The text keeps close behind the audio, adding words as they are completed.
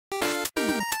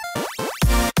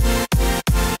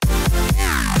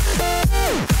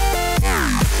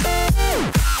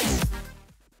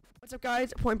up,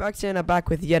 guys? PointBoxN. I'm back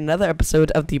with yet another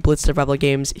episode of the Blitz survival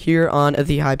games here on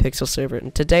the Hypixel server.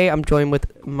 And today I'm joined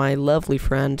with my lovely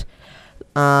friend,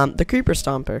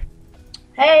 TheCreeperStomper.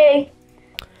 Hey.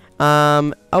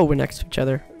 Oh, we're next to each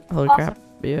other. Holy Awesome. crap!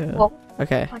 Yeah. Well,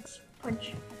 Okay.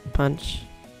 punch.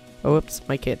 Oh, whoops,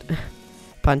 my kid.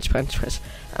 punch.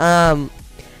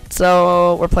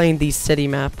 So we're playing the city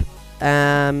map.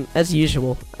 As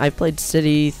usual, I've played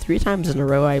city 3 times in a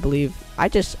row, I believe.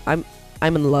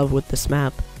 I'm in love with this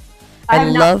map. I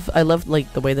love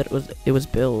like the way that it was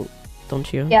built,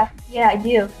 don't you? Yeah, I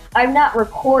do. I've not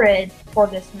recorded for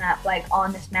this map, like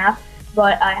on this map,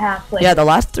 but I have played. Yeah, the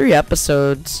last 3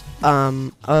 episodes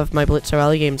of my Blitz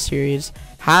Rally game series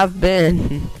have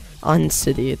been on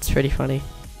city. It's pretty funny.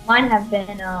 Mine have been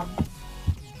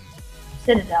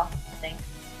Citadel, I think.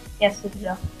 Yes,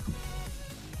 Citadel.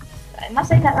 Am I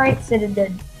saying that right? Citadel.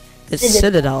 It's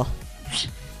Citadel.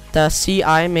 The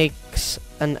CI makes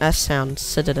an S sound.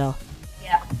 Citadel.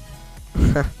 Yeah.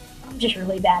 I'm just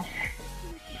really bad.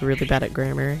 Really bad at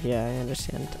grammar. Yeah, I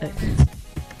understand.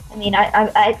 I mean,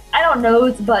 I don't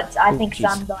know, but I think geez.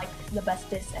 I'm like the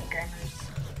bestest at grammars.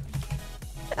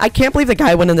 I can't believe the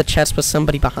guy went in the chest with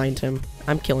somebody behind him.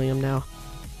 I'm killing him now.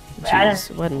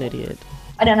 Jeez, what an idiot.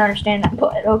 I don't understand that,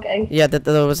 but okay. Yeah,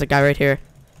 there was a guy right here.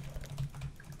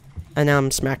 And now I'm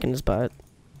smacking his butt.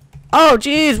 Oh,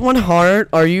 jeez, 1 heart.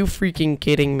 Are you freaking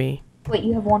kidding me? Wait,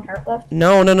 you have 1 heart left?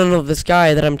 No. This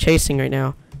guy that I'm chasing right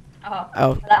now.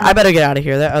 Oh, I better get out of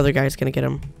here. That other guy's gonna get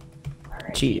him.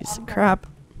 Right, Jeez, crap.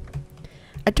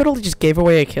 I totally just gave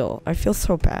away a kill. I feel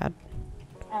so bad.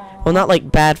 Well, not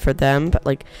like bad for them, but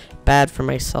like bad for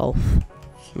myself,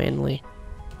 mainly.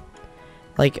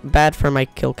 Like bad for my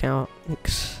kill count.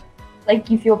 Like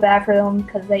you feel bad for them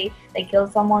because they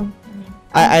killed someone?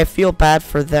 I feel bad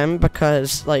for them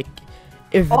because like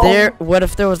if what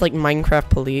if there was like Minecraft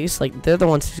police, like they're the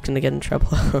ones who's gonna get in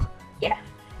trouble. Yeah.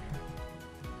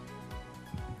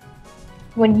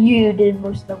 When you did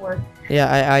most of the work.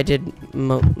 Yeah, I did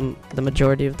the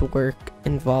majority of the work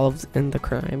involved in the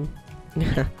crime.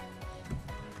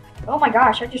 Oh my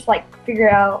gosh, I just like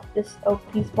figured out this OP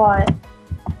spot.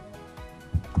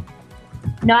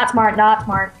 Not smart.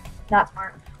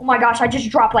 Oh my gosh, I just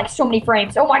dropped like so many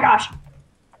frames. Oh my gosh.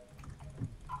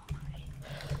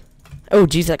 Oh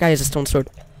geez, that guy has a stone sword.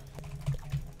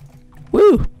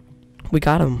 Woo! We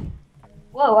got him.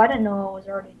 Whoa, I didn't know it was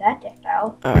already that decked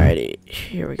out. Alrighty,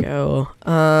 here we go.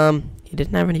 He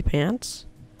didn't have any pants?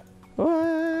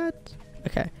 What?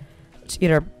 Okay. Let's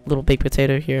eat our little baked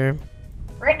potato here.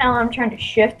 Right now I'm trying to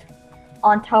shift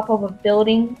on top of a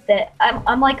building that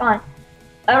I'm like on,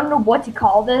 I don't know what to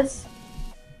call this.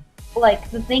 Like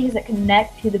the things that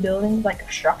connect to the buildings, like a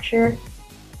structure.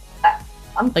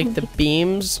 I'm like the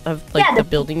beams of like the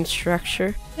building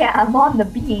structure? Yeah, I'm on the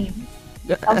beam.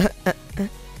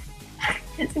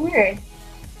 It's weird.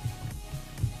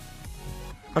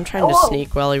 I'm trying to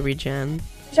sneak while I regen.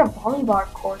 There's a volleyball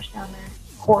course down there.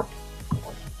 Court. You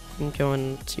can go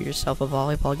and see yourself a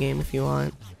volleyball game if you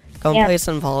want. Go and play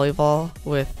some volleyball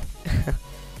with a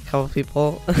couple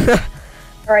people.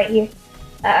 Right here.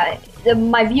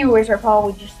 My viewers are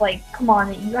probably just like, come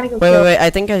on, you gotta go. Wait, I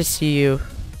think I see you.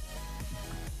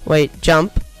 Wait,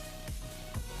 jump.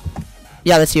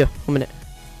 Yeah, that's you. 1 minute.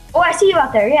 Oh, I see you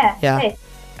out there. Yeah. Yeah.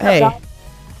 Hey.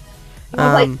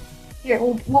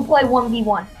 We'll play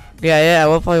 1v1. Yeah,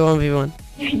 we'll play 1v1.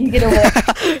 You get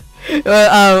away.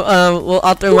 Well,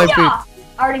 I'll throw my boot. I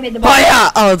already made the ball. Oh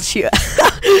yeah! Oh shoot!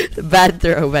 Bad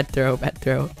throw.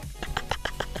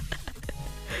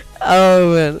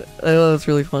 Oh man, that was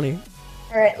really funny.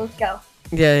 All right, let's go.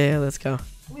 Yeah, let's go.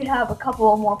 We have a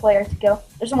couple more players to go.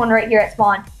 There's someone right here at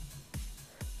spawn.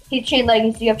 He's chain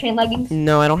leggings. Do you have chain leggings?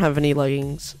 No, I don't have any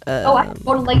leggings. I have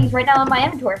golden leggings right now in my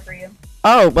inventory for you.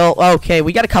 Oh, well, okay.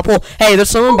 We got a couple. Hey, there's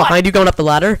someone behind you going up the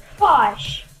ladder.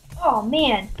 Gosh. Oh,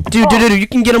 man. Dude, you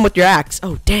can get him with your axe.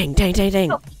 Oh, dang.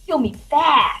 Kill me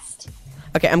fast.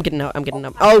 Okay, I'm getting out.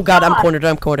 Oh, God, I'm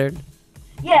cornered.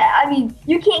 Yeah, I mean,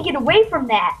 you can't get away from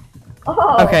that.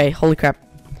 Oh. Okay, holy crap.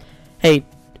 Hey,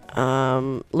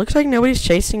 looks like nobody's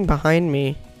chasing behind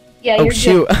me. Yeah, oh, you're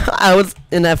shoot. good. I was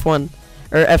in F1.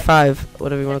 Or F5,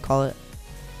 whatever you want to call it.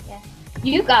 Yeah.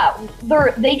 You got,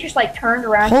 they just like turned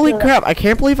around. Holy crap, I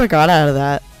can't believe I got out of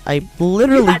that. I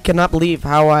literally cannot believe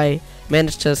how I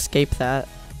managed to escape that.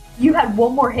 You had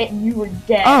 1 more hit and you were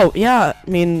dead. Oh, yeah, I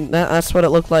mean, that's what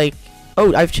it looked like.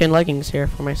 Oh, I have chain leggings here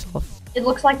for myself. It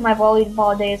looks like my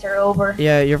volleyball days are over.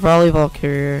 Yeah, your volleyball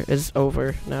career is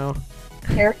over now.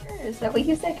 Character? Is that what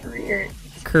you said? Career?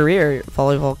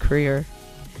 Volleyball career.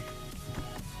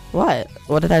 What?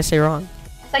 What did I say wrong?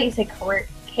 I thought you said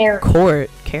carry.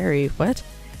 Carry, what?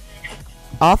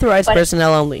 Authorized But-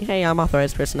 personnel only. Hey, I'm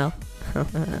authorized personnel.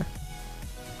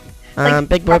 Like-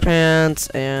 Big boy pants,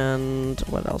 and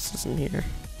what else is in here?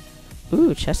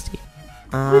 Ooh, chesty.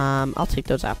 I'll take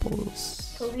those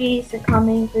apples. Police are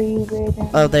coming for you, Brayden.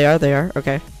 Oh, they are.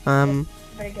 Okay.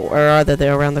 Where are they?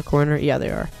 They're around the corner. Yeah, they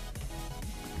are.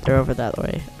 They're over that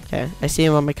way. Okay, I see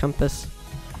them on my compass.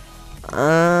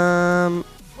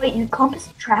 Wait, your compass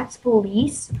tracks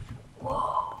police?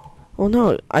 Well,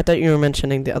 no, I thought you were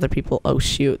mentioning the other people. Oh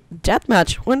shoot,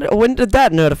 deathmatch. When did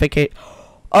that notificate?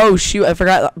 Oh shoot, I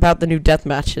forgot about the new death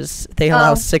matches. They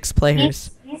allow 6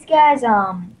 players. These guys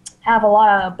have a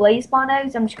lot of blaze spawn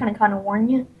eggs. I'm just gonna kind of warn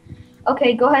you.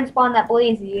 Okay, go ahead and spawn that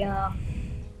blazy.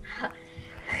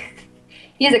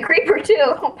 He's a creeper too.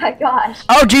 Oh my gosh.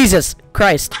 Oh Jesus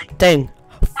Christ! Dang!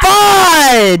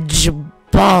 Fudge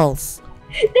balls!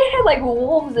 They had like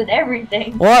wolves and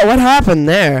everything. What happened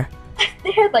there?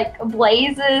 They had like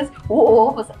blazes,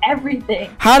 wolves,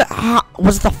 everything. How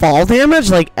was the fall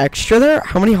damage like extra there?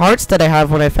 How many hearts did I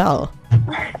have when I fell?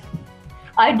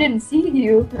 I didn't see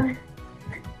you.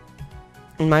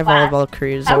 My Wow. volleyball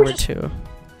career is I was over just- too.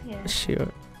 Yeah.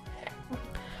 Shoot.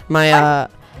 My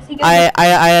Is he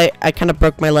gonna I kind of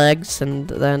broke my legs and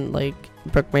then like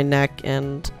broke my neck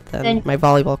and then my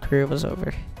volleyball career was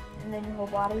over. and then your whole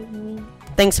body, you mean?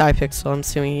 Thanks Hypixel, I'm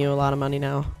suing you a lot of money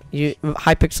now.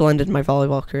 Hypixel ended my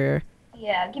volleyball career.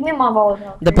 Yeah, give me my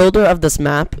volleyball. The builder of this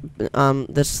map,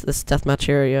 this deathmatch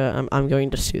area, I'm going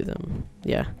to sue them.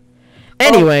 Yeah.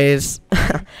 Anyways,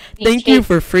 thank you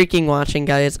for freaking watching,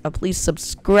 guys. Please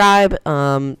subscribe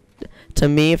to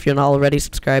me if you're not already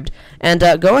subscribed, and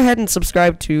go ahead and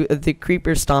subscribe to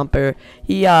TheCreeperStomper.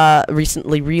 He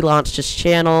recently relaunched his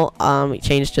channel. He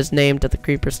changed his name to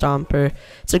TheCreeperStomper.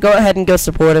 So go ahead and go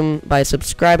support him by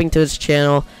subscribing to his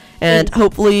channel, and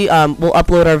hopefully we'll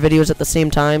upload our videos at the same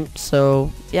time.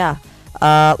 So yeah,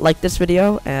 like this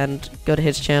video and go to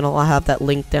his channel. I'll have that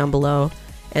link down below,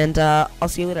 and I'll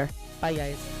see you later. Bye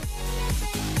guys.